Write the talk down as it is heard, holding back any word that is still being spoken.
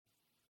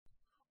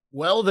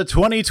Well, the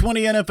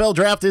 2020 NFL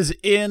Draft is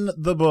in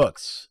the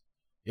books.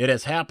 It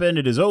has happened.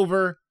 It is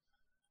over.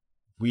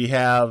 We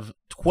have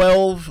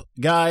 12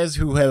 guys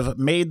who have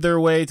made their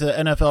way to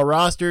NFL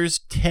rosters,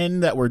 10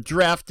 that were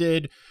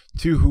drafted,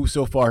 2 who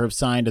so far have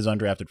signed as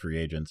undrafted free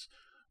agents.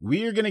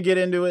 We are going to get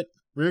into it.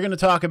 We're going to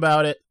talk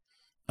about it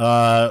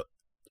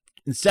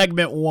in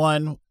segment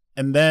 1,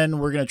 and then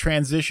we're going to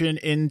transition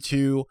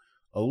into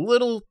a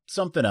little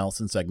something else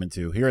in segment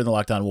 2 here in the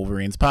Locked On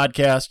Wolverines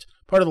podcast,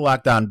 part of the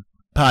Locked On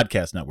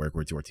Podcast Network.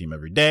 We're your team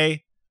every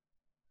day.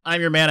 I'm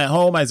your man at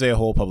home, Isaiah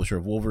Hole, publisher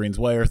of Wolverines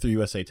Wire through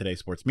USA Today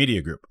Sports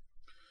Media Group.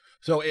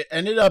 So it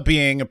ended up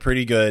being a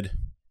pretty good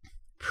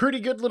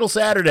little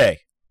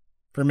Saturday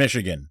for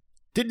Michigan.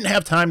 Didn't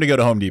have time to go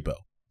to Home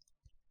Depot.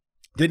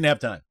 Didn't have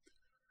time.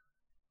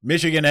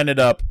 Michigan ended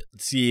up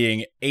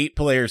seeing 8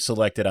 players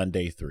selected on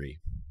day 3.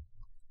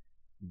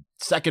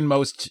 Second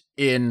most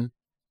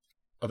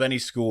of any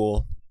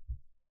school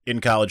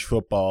in college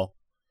football.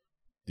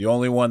 The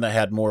only one that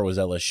had more was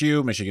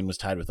LSU. Michigan was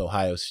tied with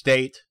Ohio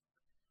State.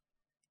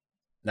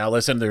 Now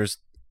listen,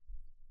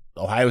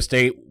 Ohio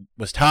State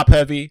was top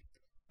heavy.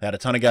 Had a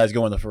ton of guys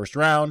go in the first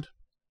round.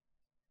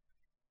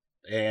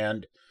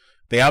 And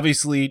they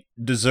obviously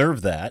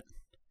deserve that,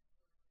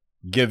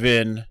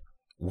 given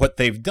what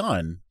they've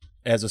done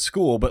as a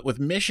school. But with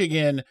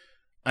Michigan,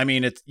 I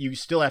mean, you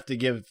still have to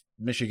give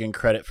Michigan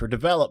credit for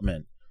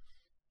development.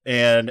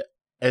 And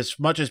as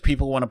much as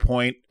people want to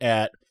point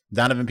at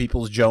Donovan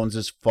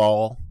Peoples-Jones's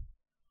fall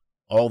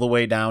all the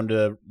way down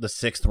to the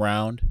 6th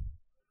round,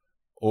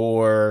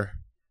 or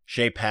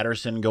Shea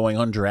Patterson going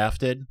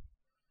undrafted,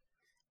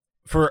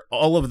 for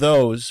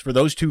those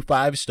 2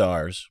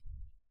 5-stars,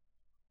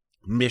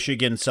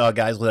 Michigan saw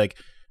guys like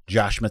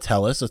Josh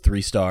Metellus, a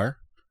 3-star,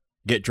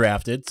 get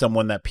drafted,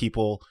 someone that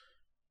people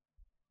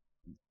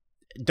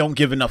don't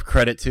give enough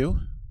credit to.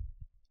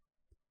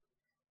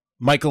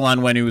 Michael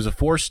Onwenu was a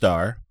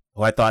 4-star,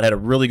 who I thought had a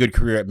really good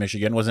career at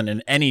Michigan, wasn't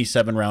in any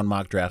 7-round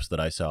mock drafts that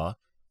I saw,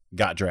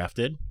 got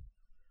drafted.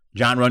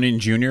 John Runyon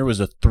Jr.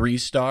 was a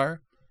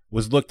 3-star,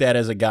 was looked at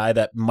as a guy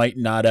that might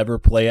not ever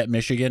play at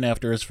Michigan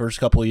after his first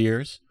couple of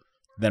years,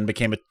 then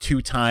became a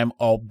 2-time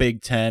All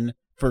Big Ten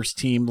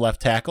first-team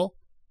left tackle,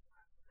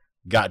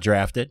 got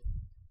drafted.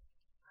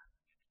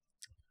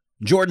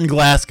 Jordan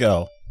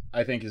Glasgow,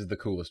 I think, is the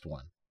coolest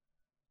one.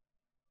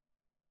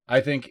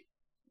 I think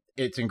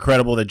it's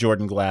incredible that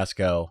Jordan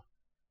Glasgow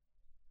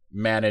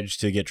managed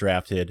to get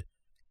drafted.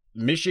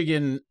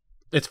 Michigan,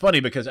 it's funny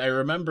because I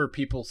remember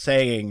people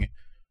saying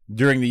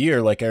during the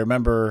year, like I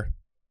remember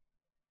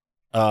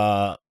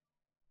some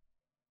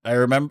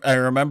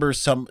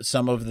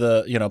of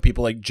the,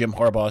 people like Jim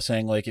Harbaugh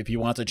saying, like, if he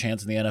wants a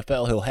chance in the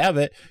NFL, he'll have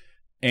it.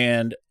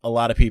 And a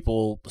lot of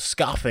people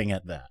scoffing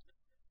at that.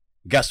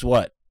 Guess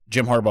what?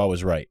 Jim Harbaugh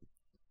was right.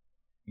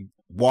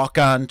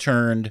 Walk-on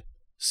turned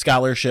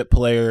scholarship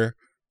player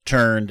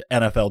turned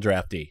NFL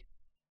draftee.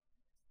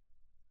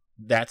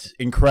 That's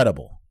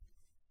incredible.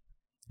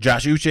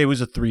 Josh Uche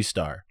was a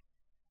 3-star.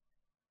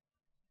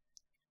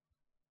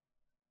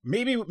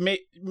 Maybe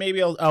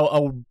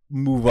I'll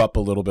move up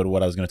a little bit of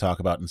what I was going to talk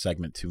about in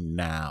segment 2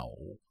 now,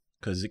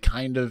 because it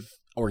kind of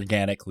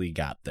organically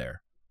got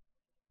there.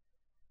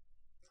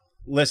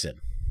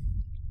 Listen,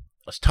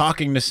 I was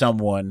talking to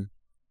someone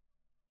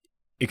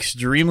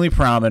extremely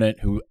prominent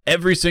who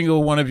every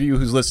single one of you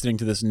who's listening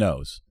to this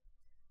knows,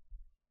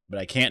 but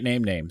I can't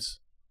name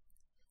names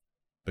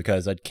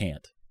because I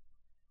can't.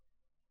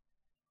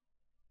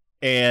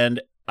 And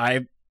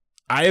I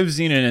have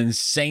seen an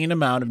insane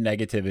amount of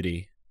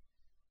negativity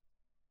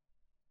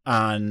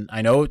on,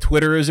 I know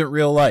Twitter isn't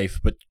real life,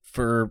 but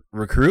for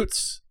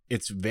recruits,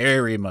 it's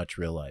very much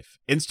real life.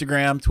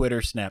 Instagram, Twitter,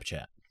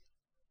 Snapchat,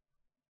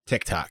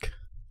 TikTok.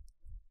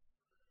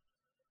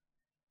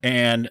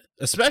 And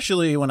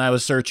especially when I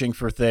was searching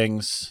for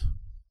things,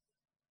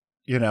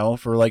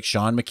 for like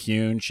Sean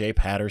McCune, Shea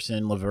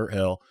Patterson, Lavert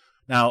Hill.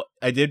 Now,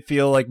 I did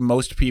feel like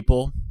most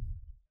people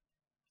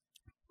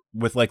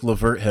with like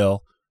Lavert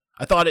Hill,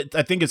 I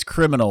think it's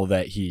criminal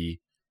that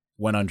he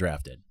went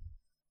undrafted.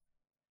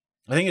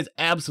 I think it's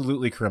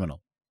absolutely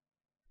criminal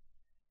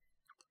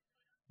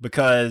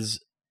because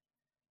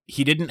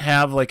he didn't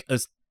have like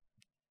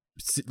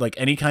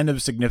any kind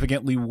of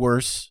significantly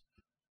worse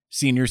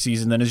senior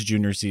season than his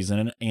junior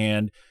season,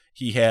 and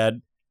he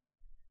had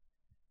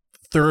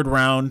 3rd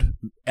round,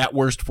 at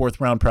worst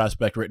 4th round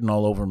prospect written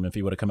all over him if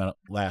he would have come out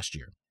last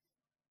year.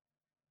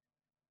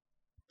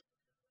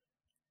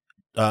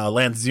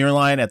 Lance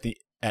Zierlein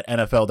at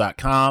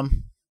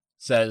NFL.com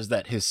says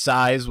that his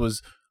size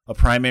was a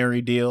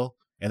primary deal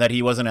and that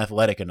he wasn't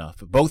athletic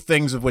enough. Both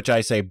things of which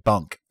I say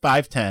bunk.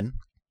 5'10".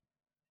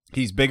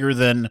 He's bigger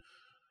than...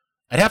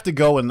 I'd have to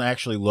go and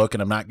actually look,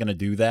 and I'm not going to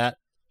do that.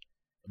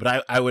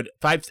 But I would...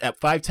 at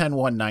 5'10",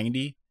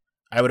 190,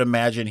 I would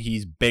imagine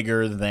he's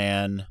bigger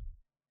than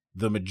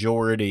the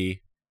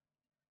majority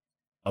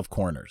of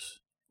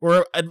corners.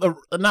 Or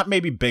not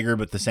maybe bigger,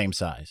 but the same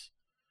size.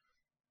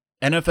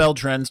 NFL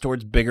trends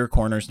towards bigger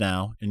corners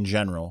now, in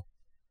general.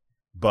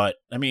 But,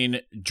 I mean,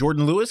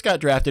 Jordan Lewis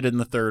got drafted in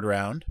the 3rd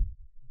round.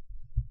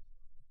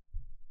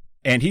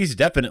 And he's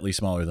definitely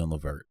smaller than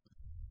LeVert.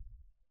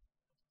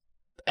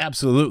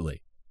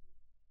 Absolutely.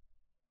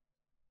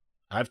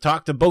 I've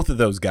talked to both of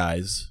those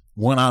guys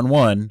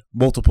one-on-one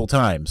multiple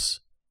times.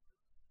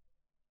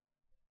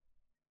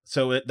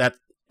 So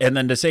and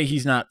then to say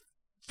he's not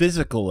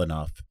physical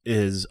enough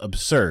is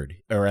absurd,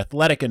 or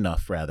athletic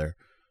enough, rather.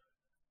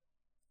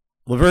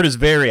 LeVert is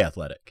very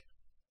athletic.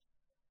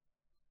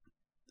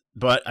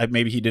 But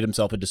maybe he did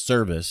himself a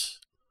disservice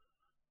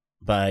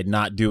by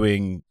not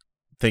doing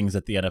things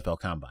at the NFL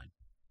Combine.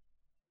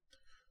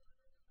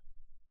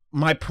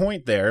 My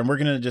point there, and we're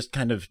going to just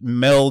kind of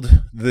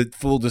meld the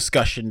full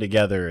discussion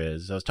together,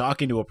 is I was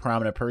talking to a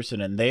prominent person,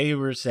 and they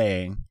were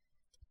saying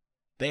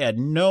they had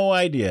no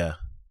idea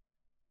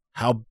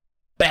how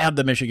bad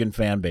the Michigan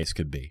fan base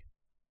could be.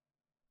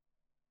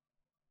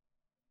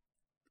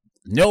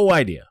 No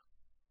idea.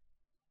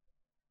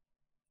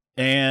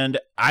 And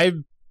I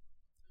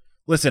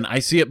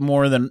see it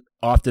more than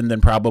often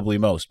than probably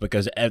most,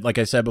 because like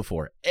I said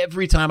before,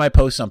 every time I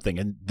post something,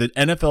 and the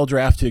NFL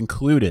draft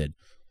included,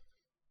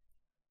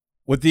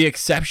 with the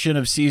exception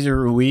of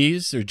Cesar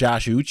Ruiz or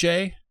Josh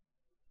Uche,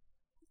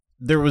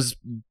 there was,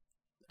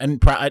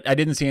 and I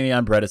didn't see any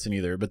on Bredesen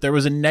either, but there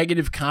was a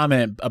negative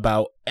comment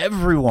about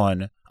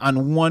everyone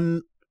on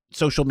one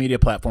social media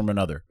platform or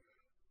another,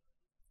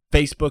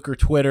 Facebook or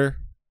Twitter,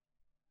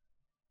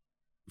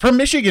 from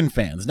Michigan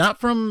fans, not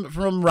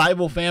from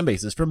rival fan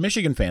bases, from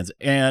Michigan fans.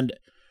 And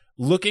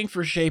looking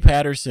for Shea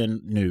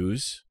Patterson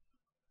news,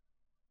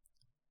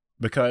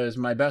 because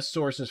my best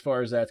source as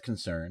far as that's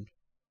concerned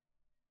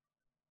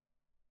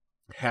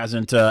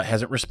hasn't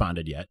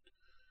responded yet.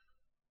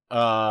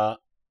 As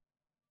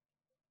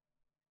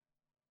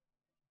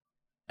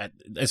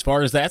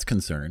far as that's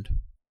concerned,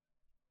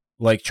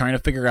 like trying to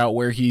figure out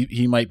where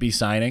he might be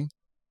signing.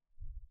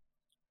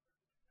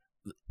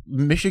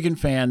 Michigan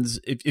fans,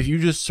 if you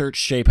just search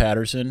Shea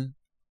Patterson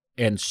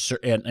and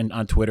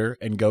on Twitter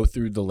and go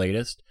through the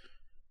latest,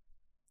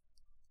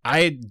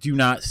 I do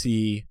not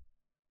see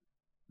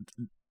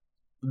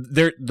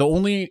the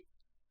only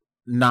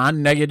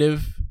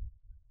non-negative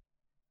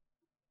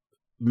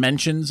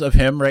mentions of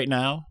him right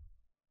now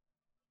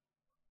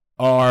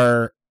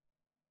are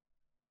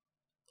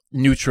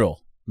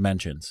neutral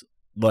mentions,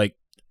 like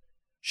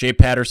Shea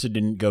Patterson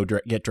didn't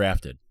get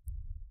drafted.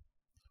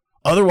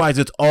 Otherwise,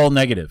 it's all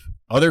negative.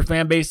 Other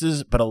fan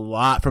bases, but a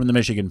lot from the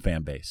Michigan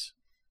fan base.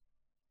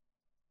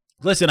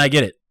 Listen, I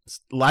get it.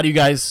 A lot of you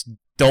guys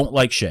don't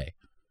like Shea.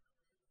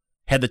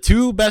 Had the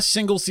two best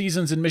single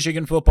seasons in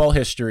Michigan football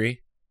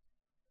history,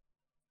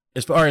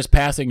 as far as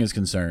passing is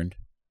concerned.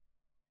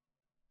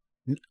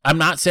 I'm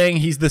not saying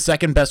he's the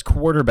second best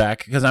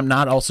quarterback, because I'm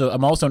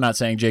also not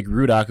saying Jake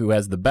Rudock, who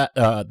has the best.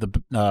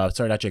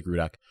 Sorry, not Jake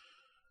Rudock.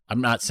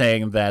 I'm not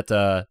saying that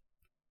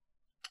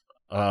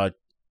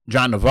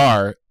John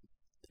Navarre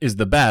is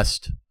the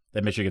best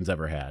that Michigan's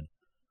ever had.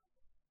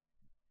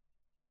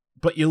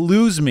 But you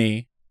lose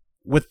me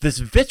with this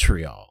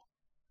vitriol,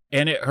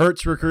 and it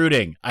hurts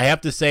recruiting. I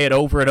have to say it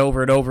over and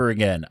over and over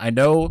again. I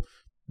know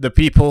the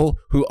people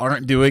who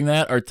aren't doing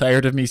that are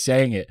tired of me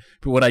saying it,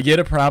 but when I get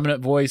a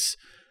prominent voice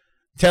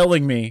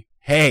telling me,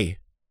 hey,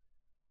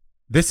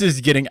 this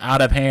is getting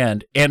out of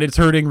hand and it's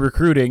hurting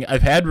recruiting.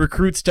 I've had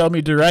recruits tell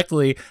me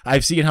directly,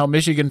 I've seen how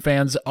Michigan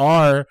fans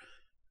are,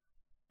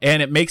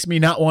 and it makes me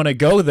not want to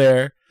go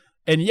there.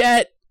 And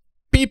yet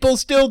people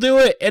still do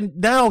it. And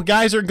now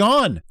guys are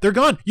gone. They're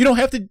gone.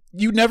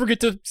 You never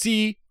get to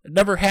see,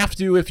 never have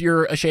to, if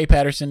you're a Shea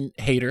Patterson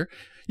hater,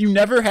 you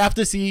never have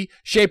to see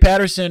Shea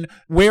Patterson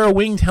wear a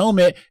winged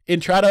helmet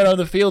and trot out on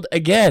the field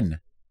again.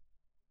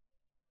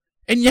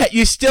 And yet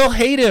you still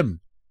hate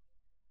him.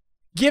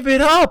 Give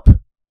it up.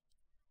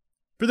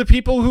 For the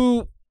people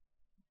who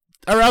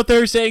are out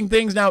there saying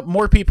things now,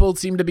 more people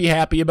seem to be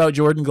happy about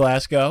Jordan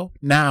Glasgow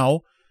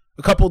now.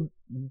 A couple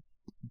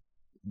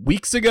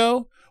weeks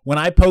ago, when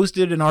I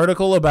posted an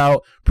article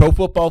about Pro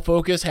Football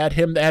Focus had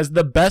him as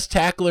the best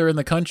tackler in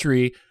the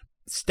country,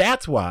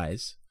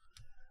 stats-wise,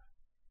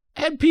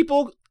 had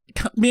people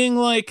being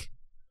like,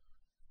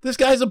 this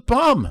guy's a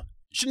bum.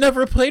 Should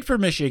never have played for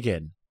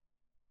Michigan.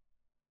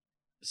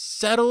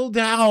 Settle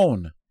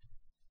down.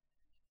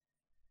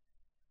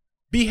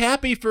 Be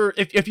happy for,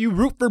 if you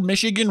root for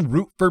Michigan,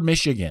 root for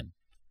Michigan.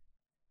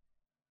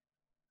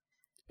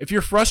 If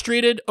you're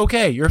frustrated,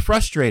 okay, you're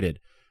frustrated.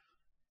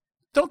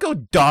 Don't go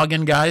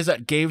dogging guys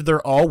that gave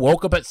their all,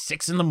 woke up at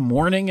 6 a.m.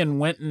 and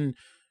went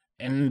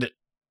and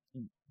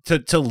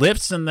to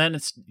lifts, and then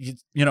it's,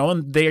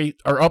 and they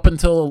are up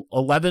until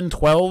 11,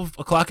 12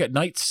 o'clock at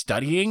night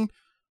studying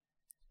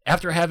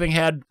after having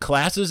had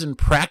classes and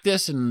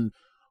practice and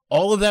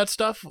all of that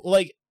stuff.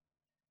 Like,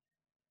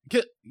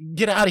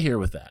 get out of here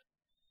with that.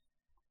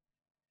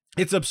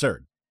 It's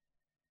absurd.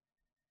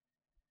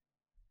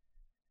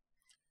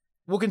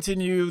 We'll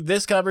continue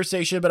this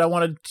conversation, but I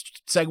want to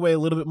segue a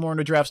little bit more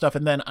into draft stuff,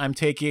 and then I'm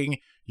taking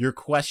your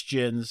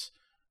questions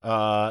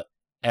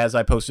as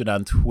I posted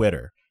on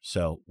Twitter.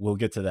 So we'll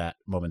get to that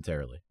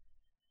momentarily.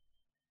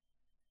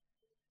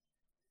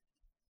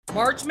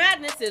 March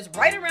Madness is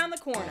right around the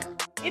corner.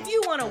 If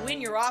you want to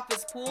win your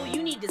office pool,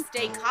 you need to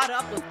stay caught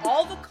up with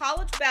all the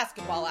college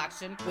basketball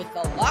action with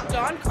the Locked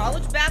On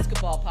College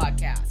Basketball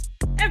Podcast.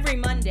 Every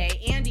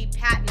Monday, Andy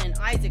Patton and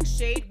Isaac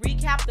Shade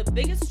recap the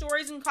biggest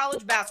stories in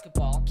college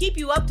basketball, keep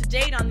you up to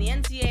date on the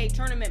NCAA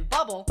tournament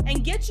bubble,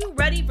 and get you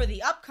ready for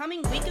the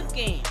upcoming week of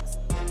games.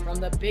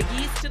 From the Big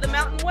East to the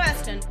Mountain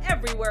West and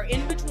everywhere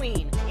in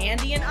between,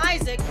 Andy and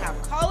Isaac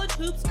have college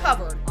hoops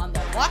covered on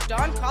the Locked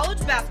On College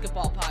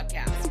Basketball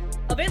Podcast.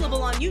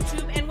 Available on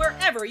YouTube and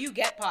wherever you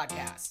get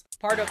podcasts.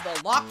 Part of the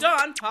Locked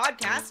On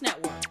Podcast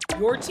Network.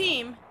 Your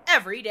team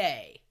every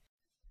day.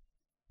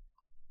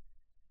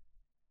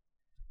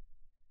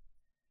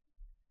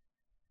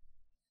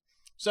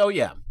 So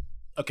yeah,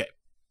 okay.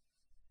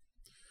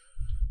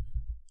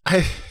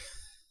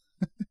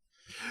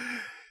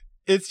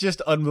 It's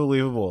just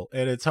unbelievable,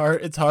 and it's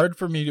hard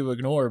for me to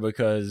ignore,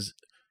 because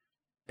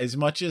as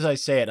much as I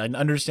say it, I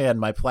understand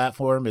my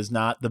platform is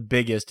not the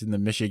biggest in the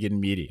Michigan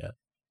media.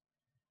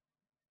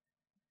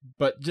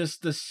 But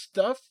just the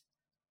stuff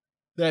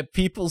that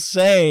people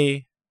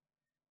say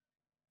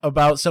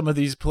about some of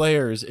these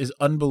players is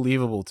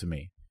unbelievable to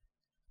me.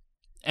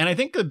 And I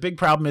think the big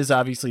problem is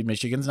obviously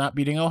Michigan's not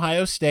beating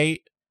Ohio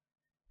State.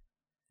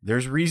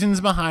 There's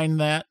reasons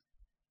behind that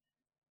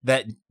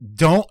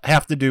don't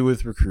have to do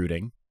with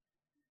recruiting.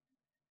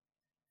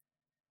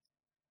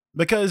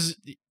 Because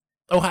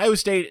Ohio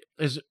State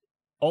has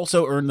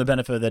also earned the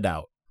benefit of the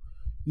doubt.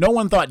 No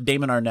one thought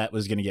Damon Arnett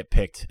was going to get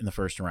picked in the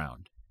first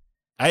round.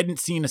 I hadn't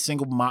seen a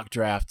single mock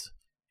draft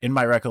in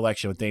my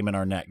recollection with Damon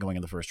Arnett going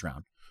in the first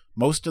round.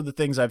 Most of the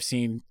things I've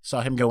seen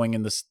saw him going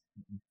in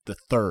the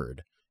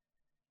third.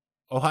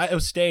 Ohio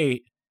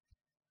State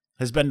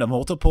has been to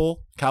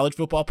multiple college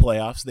football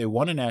playoffs. They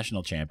won a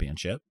national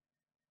championship.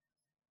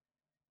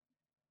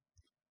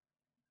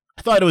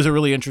 I thought it was a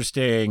really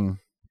interesting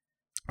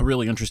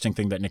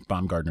thing that Nick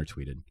Baumgardner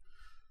tweeted.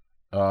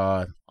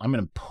 I'm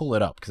going to pull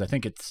it up because I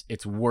think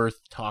it's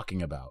worth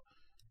talking about.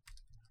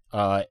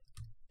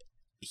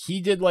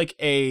 He did like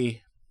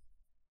a...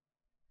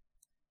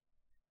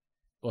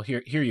 Well,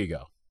 here you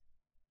go.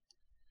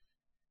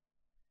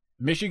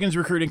 Michigan's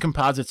recruiting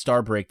composite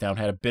star breakdown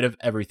had a bit of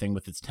everything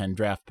with its 10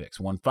 draft picks.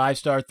 1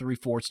 5-star, 3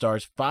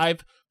 4-stars,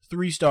 5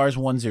 3-stars,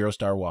 1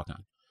 0-star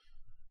walk-on.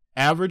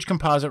 Average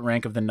composite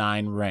rank of the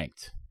 9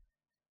 ranked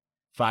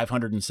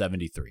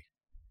 573.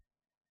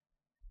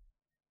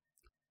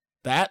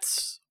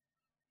 That's...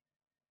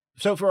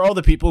 So for all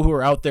the people who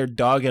are out there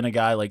dogging a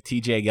guy like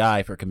TJ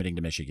Guy for committing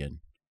to Michigan,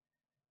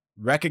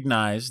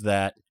 recognize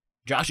that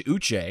Josh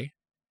Uche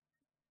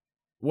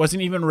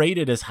wasn't even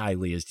rated as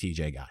highly as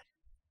TJ Guy.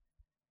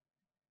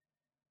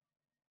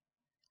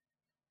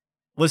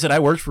 Listen, I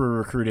worked for a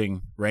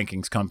recruiting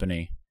rankings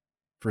company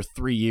for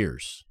 3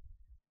 years.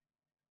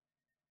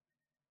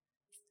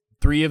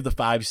 3 of the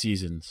 5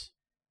 seasons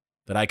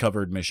that I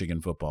covered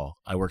Michigan football,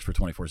 I worked for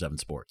 24/7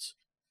 Sports.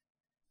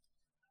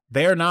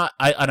 They are not,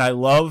 and I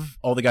love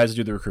all the guys that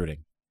do the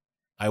recruiting.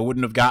 I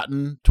wouldn't have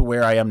gotten to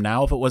where I am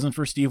now if it wasn't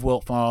for Steve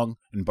Wiltfong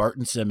and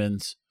Barton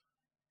Simmons,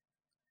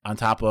 on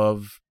top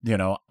of,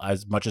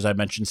 as much as I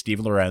mentioned Steve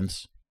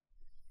Lorenz.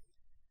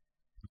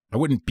 I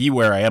wouldn't be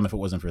where I am if it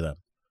wasn't for them.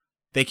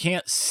 They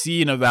can't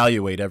see and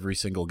evaluate every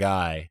single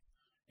guy,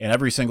 and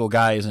every single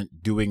guy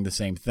isn't doing the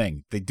same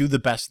thing. They do the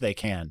best they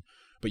can,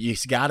 but you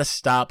got to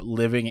stop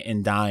living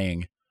and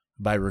dying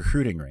by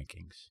recruiting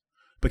rankings,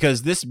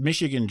 because this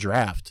Michigan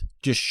draft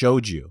just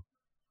showed you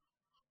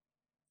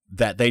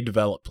that they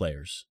develop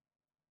players.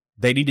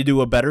 They need to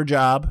do a better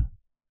job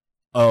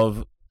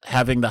of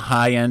having the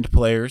high-end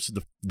players,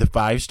 the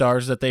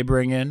 5-stars that they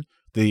bring in,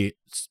 the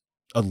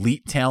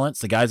elite talents,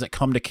 the guys that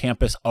come to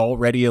campus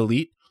already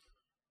elite.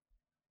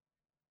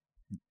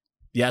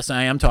 Yes,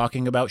 I am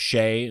talking about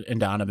Shea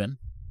and Donovan,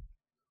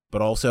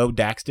 but also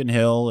Daxton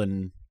Hill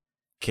and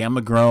Cam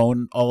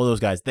McGrone, all of those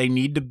guys. They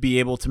need to be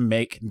able to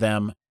make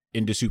them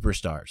into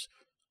superstars.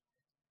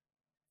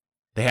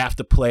 They have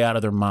to play out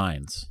of their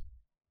minds.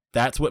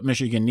 That's what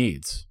Michigan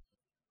needs.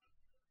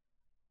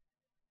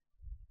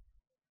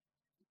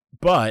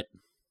 But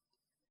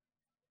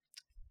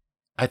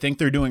I think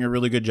they're doing a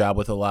really good job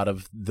with a lot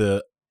of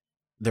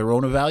their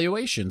own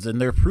evaluations,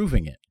 and they're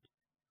proving it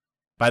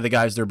by the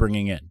guys they're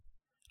bringing in.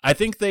 I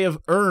think they have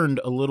earned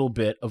a little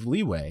bit of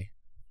leeway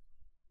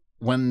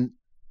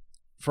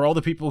for all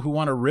the people who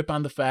want to rip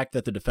on the fact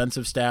that the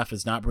defensive staff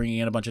is not bringing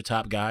in a bunch of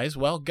top guys.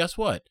 Well, guess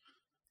what?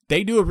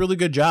 They do a really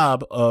good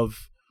job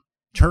of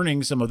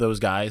turning some of those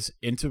guys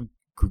into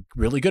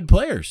really good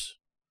players.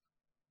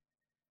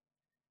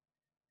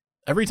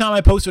 Every time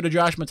I posted a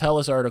Josh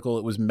Metellus article,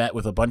 it was met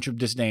with a bunch of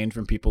disdain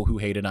from people who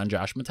hated on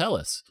Josh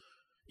Metellus,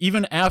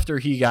 even after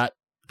he got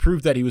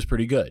proved that he was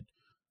pretty good.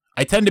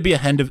 I tend to be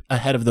ahead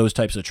of those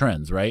types of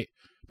trends, right?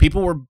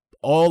 People were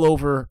all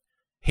over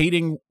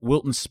hating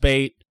Wilton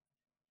Spate,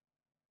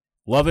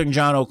 loving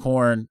John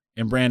O'Korn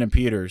and Brandon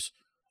Peters,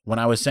 when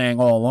I was saying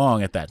all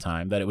along at that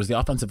time that it was the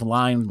offensive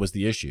line was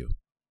the issue.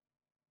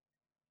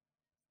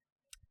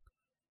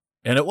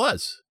 And it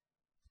was.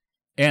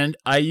 And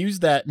I use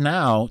that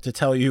now to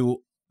tell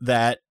you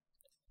that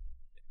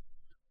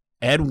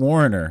Ed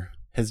Warner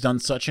has done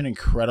such an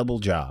incredible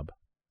job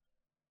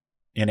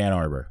in Ann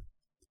Arbor.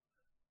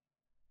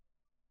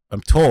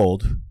 I'm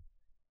told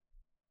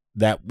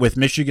that with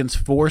Michigan's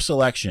 4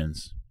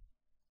 selections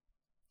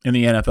in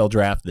the NFL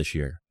draft this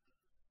year,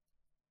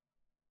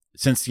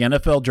 since the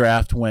NFL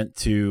draft went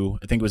to,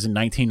 I think it was in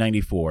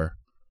 1994,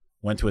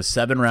 went to a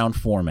 7-round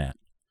format,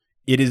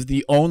 it is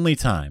the only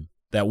time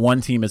that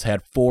one team has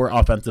had 4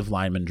 offensive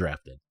linemen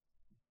drafted.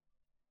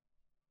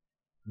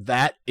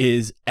 That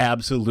is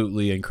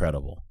absolutely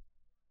incredible.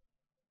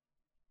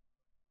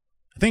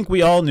 I think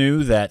we all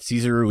knew that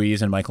Cesar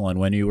Ruiz and Michael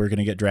Onwenu were going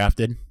to get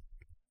drafted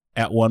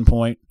at one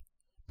point.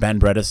 Ben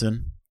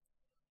Bredesen.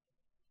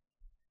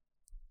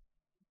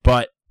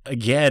 But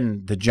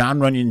again, the John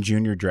Runyon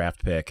Jr.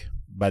 draft pick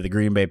by the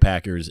Green Bay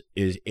Packers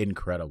is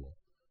incredible.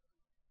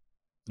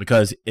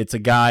 Because it's a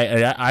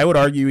guy, I would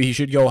argue he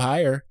should go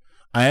higher.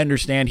 I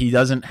understand he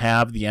doesn't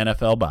have the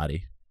NFL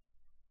body.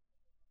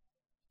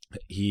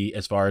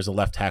 As far as the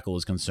left tackle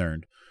is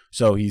concerned.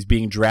 So he's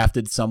being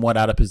drafted somewhat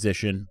out of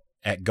position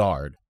at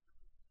guard.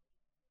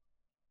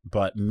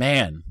 But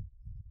man,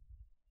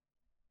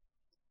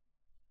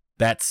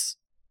 that's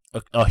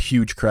a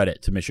huge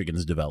credit to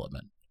Michigan's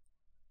development.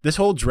 This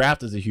whole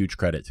draft is a huge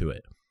credit to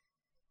it.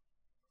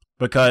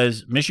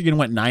 Because Michigan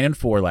went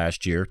 9-4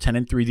 last year,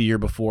 10-3 the year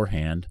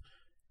beforehand,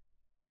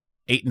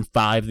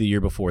 8-5 the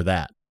year before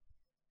that,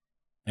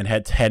 and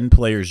had 10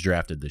 players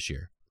drafted this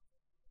year.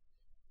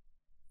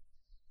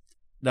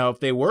 Now, if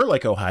they were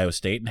like Ohio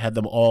State and had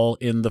them all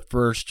in the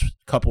first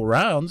couple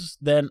rounds,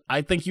 then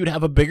I think you'd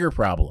have a bigger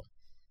problem.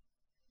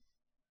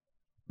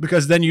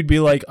 Because then you'd be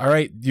like, all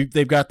right,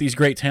 they've got these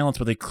great talents,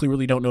 but they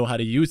clearly don't know how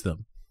to use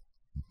them.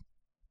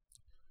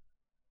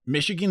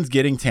 Michigan's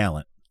getting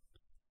talent.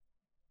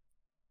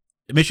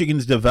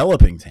 Michigan's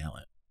developing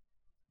talent.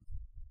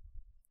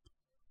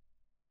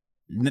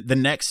 The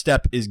next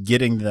step is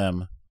getting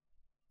them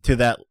to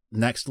that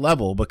next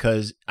level,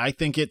 because I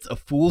think it's a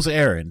fool's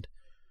errand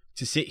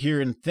to sit here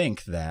and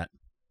think that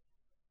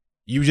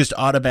you just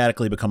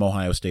automatically become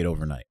Ohio State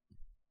overnight.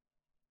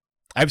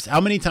 How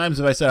many times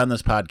have I said on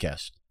this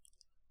podcast?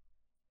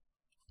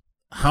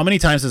 How many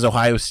times has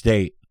Ohio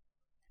State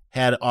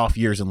had off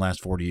years in the last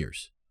 40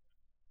 years?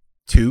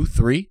 2,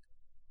 3?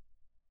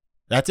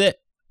 That's it.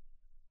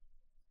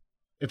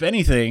 If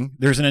anything,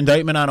 there's an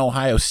indictment on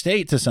Ohio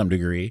State to some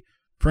degree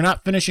for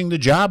not finishing the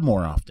job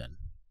more often,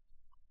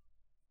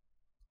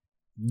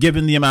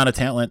 given the amount of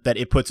talent that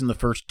it puts in the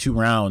first 2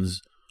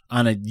 rounds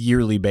on a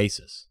yearly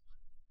basis.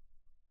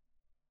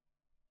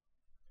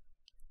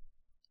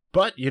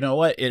 But you know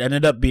what? It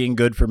ended up being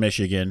good for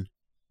Michigan.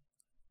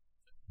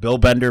 Bill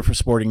Bender for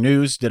Sporting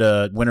News did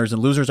a winners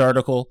and losers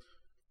article,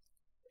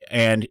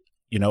 and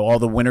all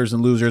the winners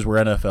and losers were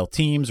NFL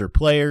teams or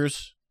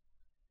players,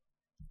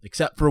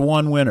 except for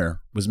one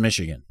winner was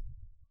Michigan.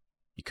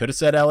 He could have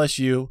said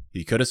LSU.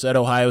 He could have said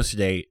Ohio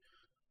State.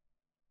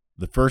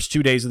 The first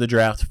 2 days of the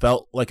draft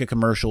felt like a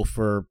commercial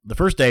the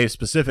first day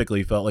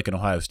specifically felt like an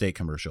Ohio State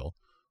commercial.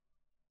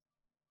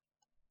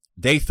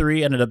 Day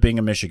 3 ended up being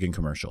a Michigan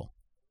commercial.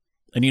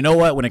 And you know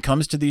what? When it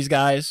comes to these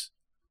guys,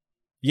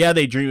 yeah,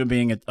 they dream of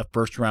being a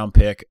first-round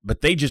pick,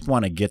 but they just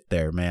want to get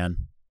there,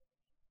 man.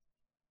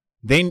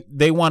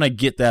 They want to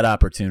get that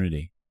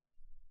opportunity.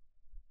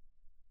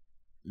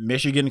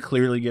 Michigan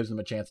clearly gives them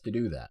a chance to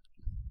do that.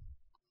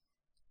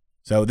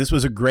 So this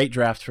was a great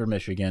draft for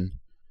Michigan,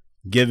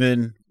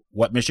 given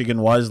what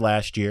Michigan was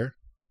last year.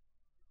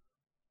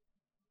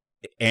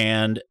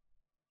 And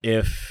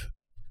if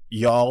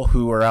y'all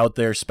who are out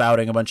there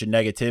spouting a bunch of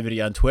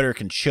negativity on Twitter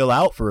can chill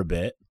out for a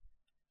bit,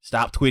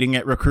 stop tweeting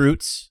at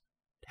recruits.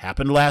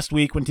 Happened last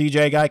week when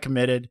TJ Guy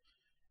committed.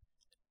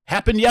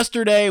 Happened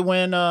yesterday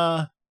when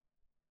the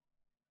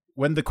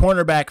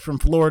cornerback from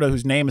Florida,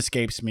 whose name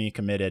escapes me,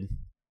 committed.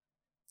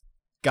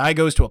 Guy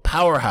goes to a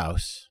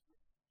powerhouse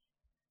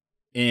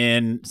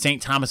in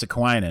St. Thomas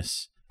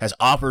Aquinas, has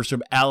offers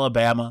from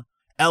Alabama,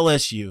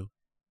 LSU,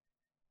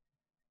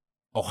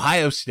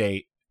 Ohio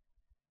State,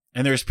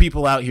 and there's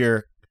people out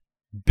here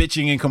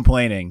bitching and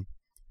complaining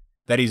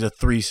that he's a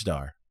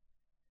 3-star.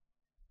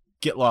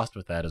 Get lost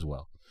with that as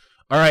well.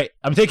 All right,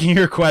 I'm taking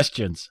your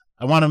questions.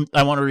 I want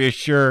to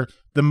reassure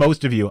the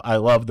most of you. I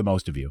love the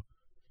most of you.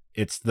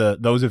 It's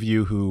those of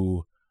you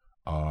who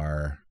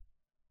are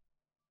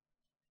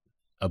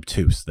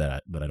obtuse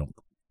that I don't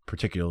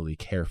particularly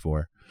care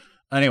for.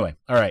 Anyway,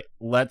 all right,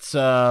 let's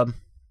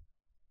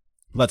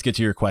get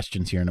to your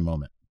questions here in a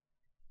moment.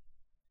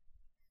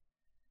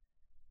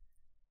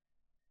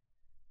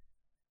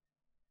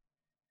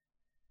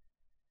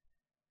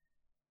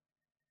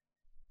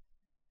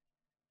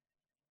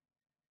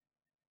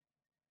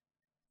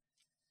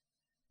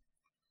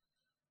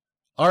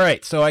 All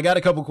right, so I got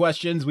a couple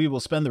questions. We will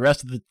spend the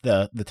rest of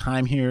the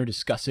time here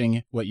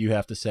discussing what you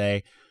have to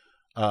say.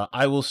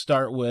 I will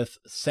start with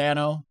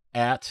Sano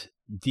at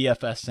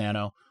DFS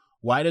Sano.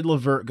 Why did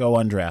LeVert go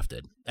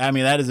undrafted? I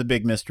mean, that is a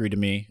big mystery to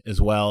me as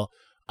well.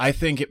 I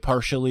think it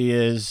partially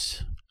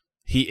is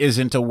he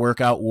isn't a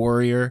workout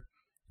warrior.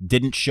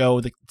 Didn't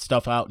show the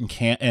stuff out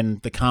in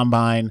the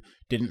combine.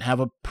 Didn't have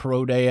a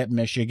pro day at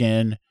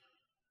Michigan.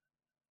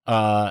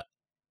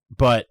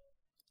 But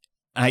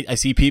I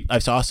see I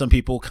saw some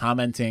people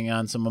commenting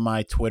on some of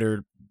my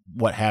Twitter,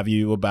 what have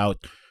you, about,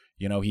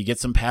 he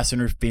gets some pass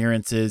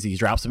interferences, he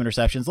drops some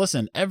interceptions.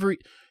 Listen,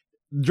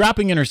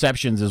 dropping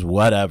interceptions is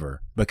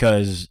whatever,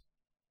 because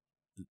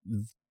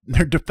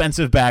they're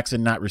defensive backs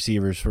and not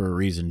receivers for a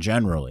reason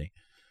generally.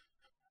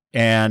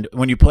 And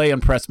when you play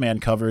on press man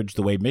coverage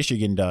the way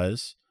Michigan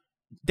does,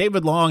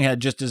 David Long had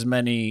just as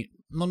many,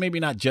 well, maybe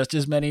not just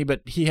as many,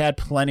 but he had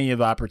plenty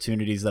of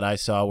opportunities that I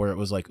saw where it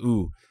was like,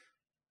 ooh,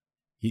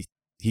 he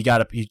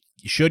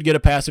should get a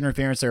pass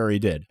interference there, or he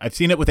did. I've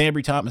seen it with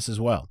Ambry Thomas as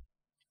well.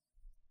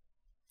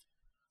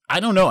 I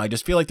don't know. I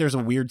just feel like there's a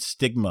weird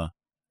stigma.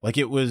 Like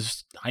it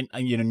was, I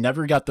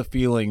never got the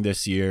feeling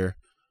this year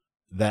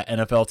that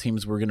NFL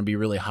teams were going to be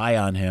really high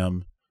on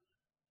him.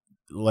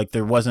 Like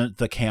there wasn't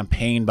the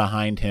campaign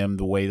behind him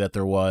the way that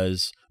there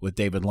was with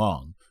David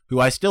Long, who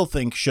I still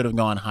think should have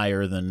gone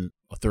higher than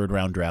a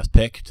third-round draft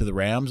pick to the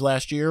Rams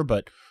last year,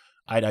 but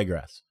I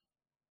digress.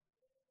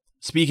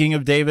 Speaking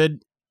of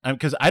David,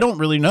 because I don't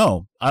really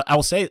know, I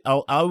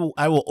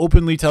will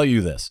openly tell you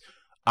this.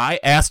 I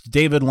asked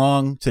David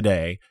Long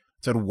today,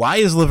 said, why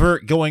is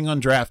LeVert going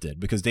undrafted?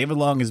 Because David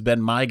Long has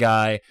been my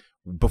guy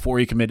before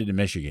he committed to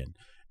Michigan.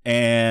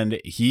 And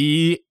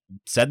he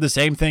said the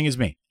same thing as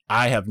me.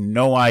 I have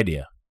no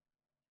idea.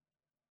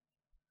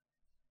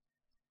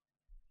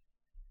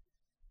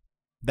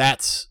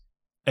 It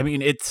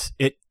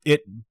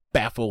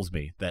baffles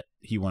me that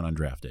he went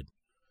undrafted.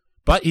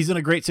 But he's in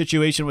a great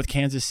situation with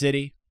Kansas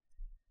City.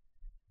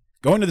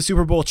 Going to the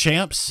Super Bowl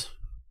champs,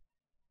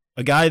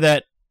 a guy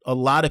that a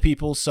lot of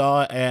people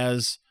saw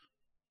as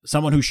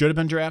someone who should have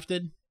been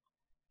drafted,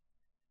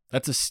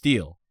 that's a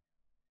steal.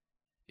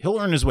 He'll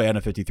earn his way on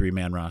a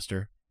 53-man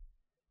roster.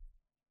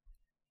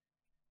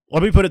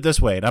 Let me put it this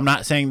way, and I'm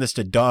not saying this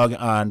to dog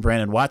on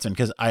Brandon Watson,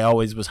 because I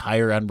always was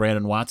higher on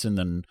Brandon Watson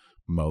than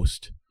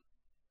most.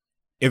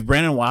 If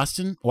Brandon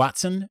Watson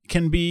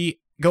can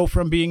go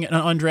from being an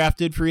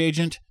undrafted free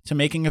agent to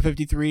making a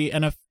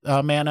 53-man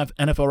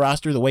NFL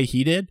roster the way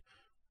he did,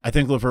 I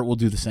think LeVert will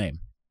do the same.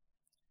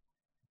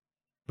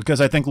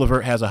 Because I think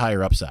LeVert has a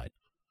higher upside.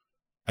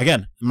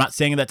 Again, I'm not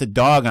saying that to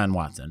dog on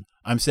Watson.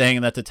 I'm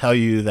saying that to tell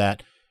you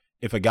that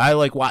if a guy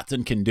like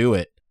Watson can do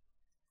it,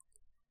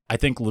 I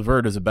think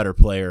LeVert is a better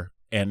player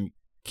and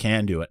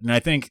can do it. And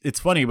I think it's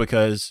funny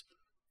because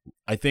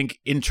I think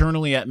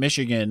internally at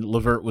Michigan,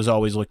 LeVert was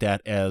always looked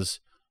at as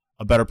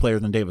a better player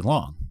than David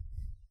Long.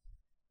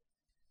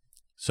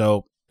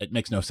 So it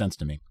makes no sense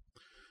to me.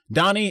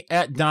 Donnie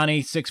at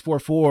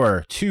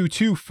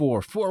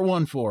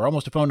Donnie644-224-414.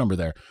 Almost a phone number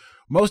there.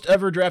 Most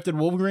ever drafted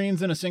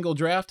Wolverines in a single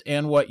draft,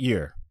 and what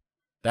year?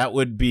 That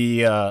would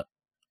be, in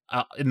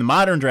the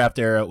modern draft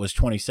era, it was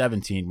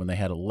 2017 when they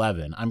had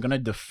 11. I'm going to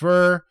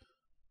defer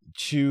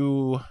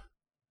to,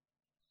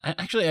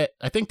 actually,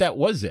 I think that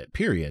was it,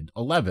 period,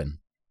 11.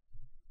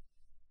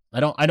 I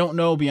don't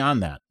know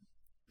beyond that,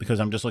 because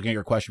I'm just looking at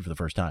your question for the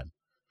first time.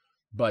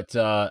 But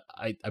I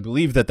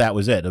believe that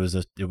was it.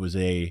 It was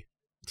a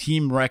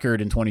team record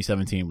in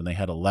 2017 when they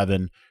had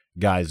 11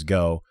 guys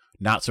go.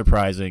 Not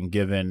surprising,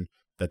 given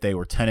that they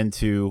were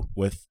 10-2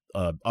 with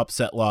an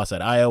upset loss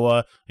at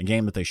Iowa, a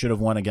game that they should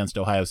have won against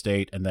Ohio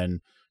State, and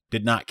then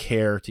did not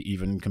care to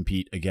even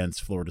compete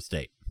against Florida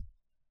State.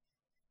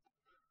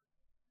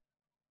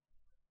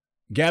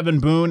 Gavin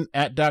Boone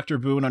at Dr.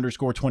 Boone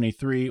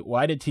 _23.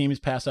 Why did teams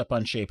pass up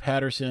on Shea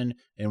Patterson,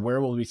 and where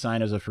will he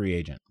sign as a free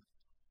agent?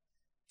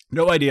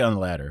 No idea on the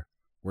latter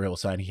where he'll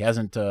sign. He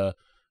hasn't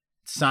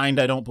signed,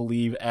 I don't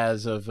believe,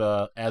 as of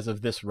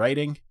this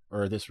writing,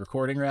 or this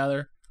recording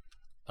rather.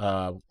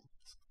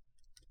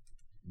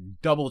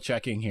 Double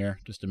checking here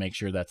just to make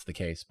sure that's the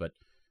case, but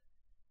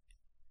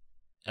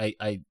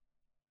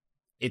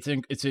it's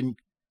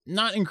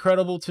not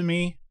incredible to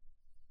me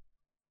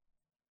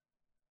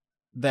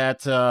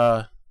that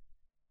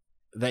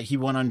he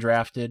went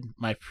undrafted.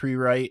 My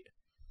pre-write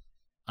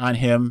on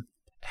him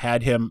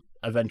had him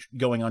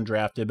going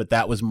undrafted, but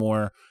that was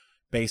more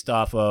based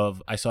off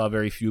of, I saw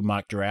very few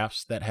mock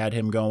drafts that had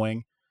him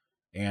going,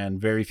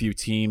 and very few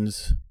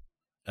teams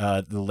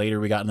the later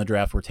we got in the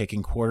draft were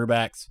taking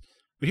quarterbacks.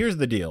 But here's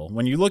the deal.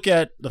 When you look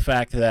at the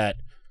fact that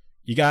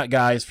you got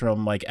guys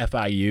from like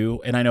FIU,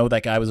 and I know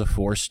that guy was a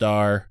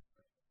 4-star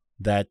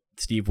that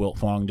Steve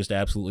Wiltfong just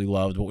absolutely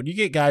loved, but when you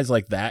get guys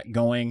like that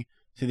going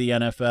to the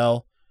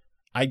NFL,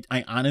 I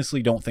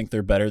honestly don't think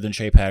they're better than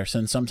Shea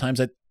Patterson. Sometimes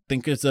I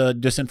think it's a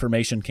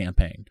disinformation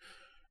campaign.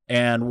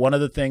 And one of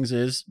the things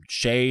is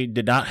Shea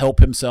did not help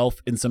himself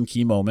in some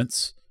key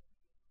moments,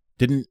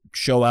 didn't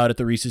show out at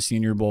the Reese's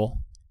Senior Bowl,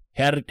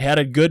 had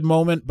a good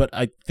moment, but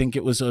I think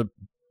it was a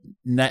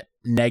net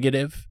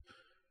negative.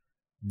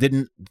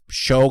 Didn't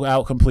show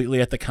out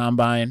completely at the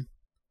combine.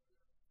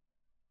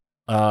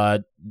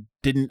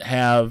 Didn't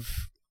have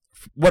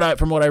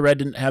from what I read,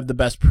 didn't have the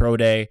best pro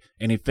day,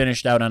 and he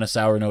finished out on a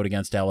sour note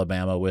against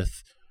Alabama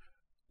with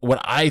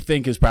what I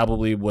think is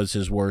probably was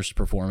his worst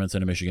performance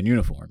in a Michigan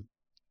uniform.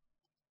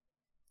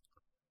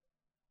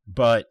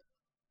 But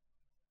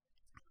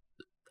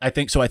I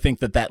think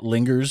that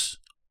lingers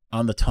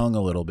on the tongue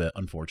a little bit,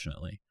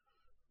 unfortunately.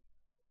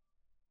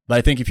 But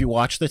I think if you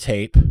watch the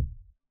tape,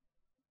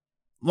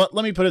 let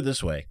me put it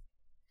this way.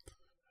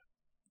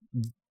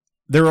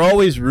 There are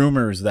always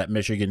rumors that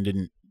Michigan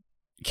didn't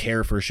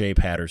care for Shea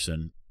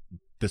Patterson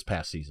this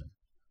past season.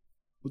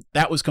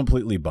 That was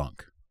completely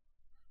bunk.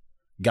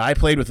 Guy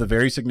played with a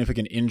very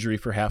significant injury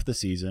for half the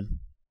season.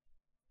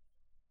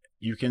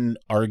 You can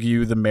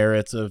argue the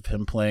merits of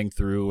him playing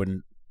through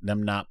and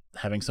them not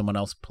having someone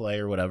else play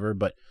or whatever,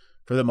 but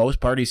for the most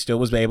part, he still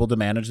was able to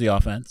manage the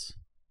offense.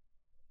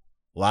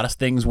 A lot of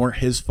things weren't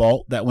his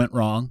fault that went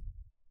wrong.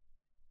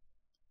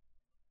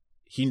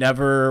 He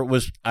never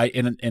was,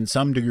 in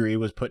some degree,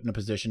 was put in a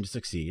position to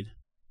succeed.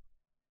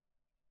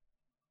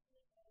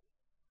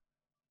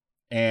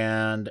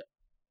 And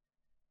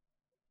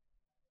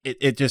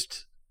it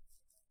just,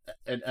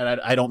 and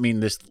I don't mean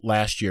this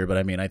last year, but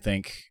I mean, I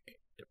think,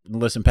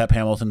 listen, Pep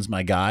Hamilton's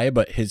my guy,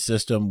 but his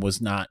system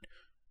was not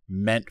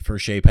meant for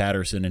Shea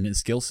Patterson and his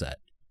skill set.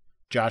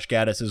 Josh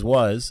Gaddis's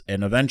was,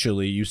 and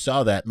eventually you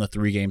saw that in the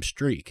 3-game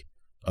streak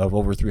of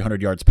over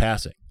 300 yards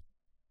passing.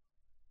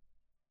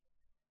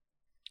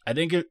 I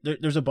think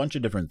there's a bunch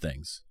of different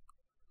things.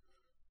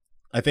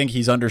 I think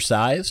he's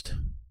undersized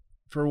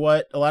for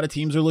what a lot of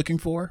teams are looking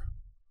for.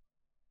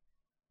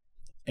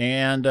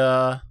 And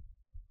I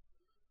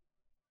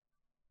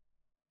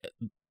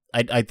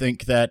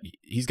think that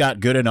he's got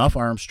good enough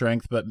arm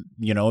strength, but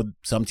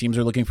some teams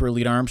are looking for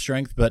elite arm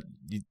strength, but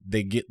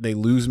they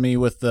lose me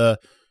with the,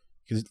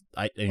 because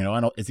I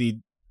don't,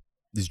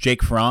 does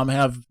Jake Fromm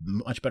have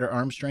much better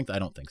arm strength? I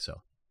don't think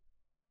so.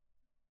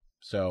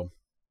 So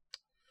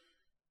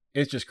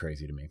it's just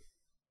crazy to me.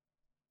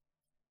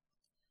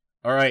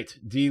 All right,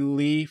 D.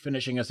 Lee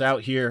finishing us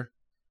out here.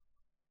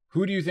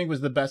 Who do you think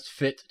was the best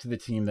fit to the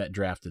team that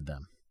drafted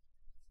them?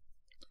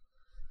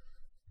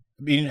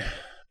 I mean,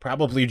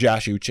 probably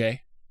Josh Uche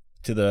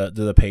to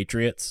the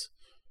Patriots.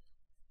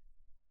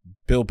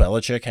 Bill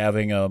Belichick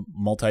having a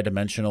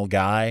multidimensional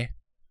guy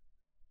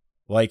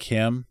like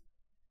him.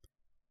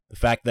 The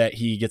fact that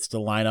he gets to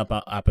line up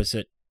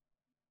opposite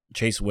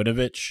Chase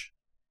Winovich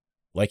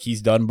like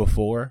he's done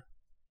before.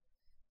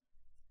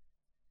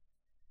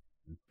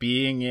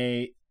 Being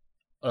a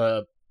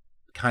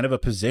kind of a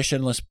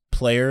positionless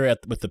player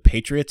with the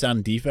Patriots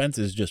on defense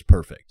is just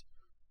perfect.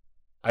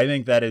 I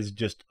think that is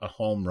just a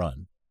home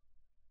run.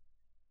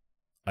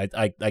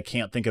 I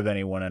can't think of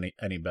anyone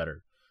any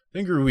better. I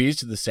think Ruiz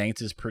to the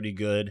Saints is pretty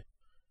good,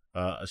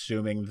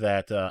 assuming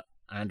that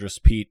Andres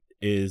Pete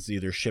is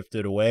either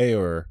shifted away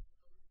or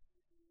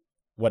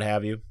what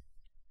have you.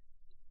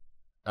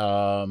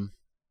 And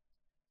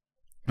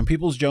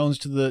Peoples-Jones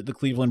to the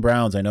Cleveland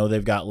Browns. I know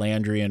they've got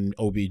Landry and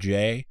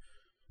OBJ,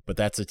 but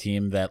that's a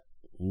team that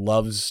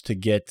loves to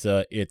get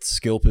its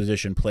skill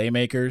position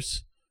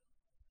playmakers.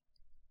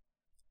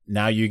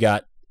 Now you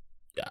got,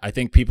 I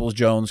think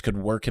Peoples-Jones could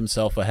work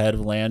himself ahead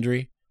of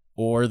Landry,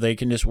 or they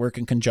can just work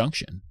in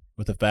conjunction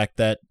with the fact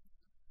that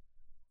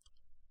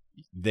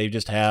they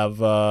just have,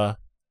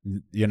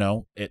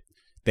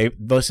 they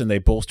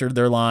bolstered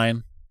their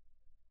line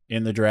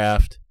in the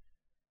draft.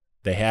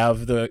 They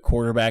have the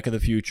quarterback of the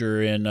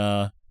future in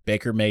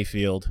Baker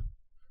Mayfield.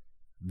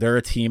 They're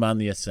a team on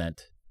the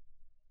ascent.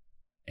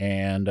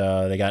 And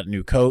they got a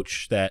new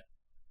coach that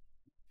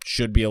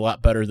should be a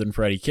lot better than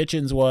Freddie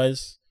Kitchens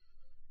was.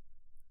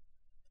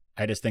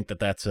 I just think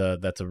that's a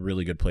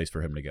really good place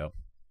for him to go.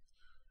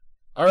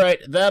 All right,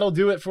 that'll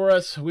do it for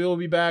us. We will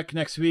be back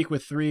next week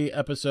with 3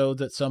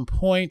 episodes at some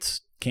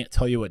point. Can't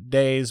tell you what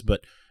days, but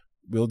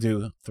we'll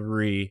do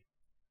 3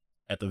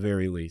 at the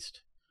very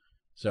least.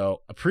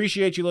 So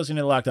appreciate you listening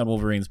to the Locked On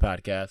Wolverines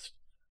podcast.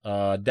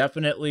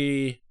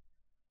 Definitely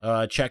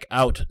check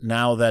out,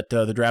 now that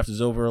the draft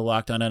is over,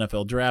 Locked On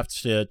NFL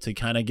Drafts to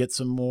kind of get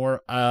some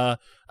more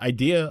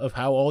idea of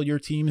how all your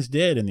teams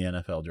did in the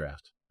NFL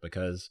draft,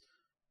 because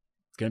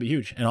it's going to be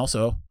huge. And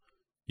also,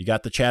 you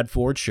got the Chad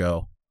Ford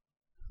show.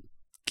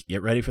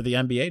 Get ready for the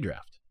NBA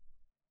draft.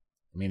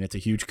 I mean, it's a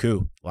huge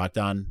coup. Locked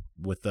On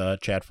with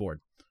Chad Ford.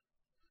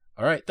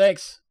 All right,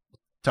 thanks.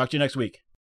 Talk to you next week.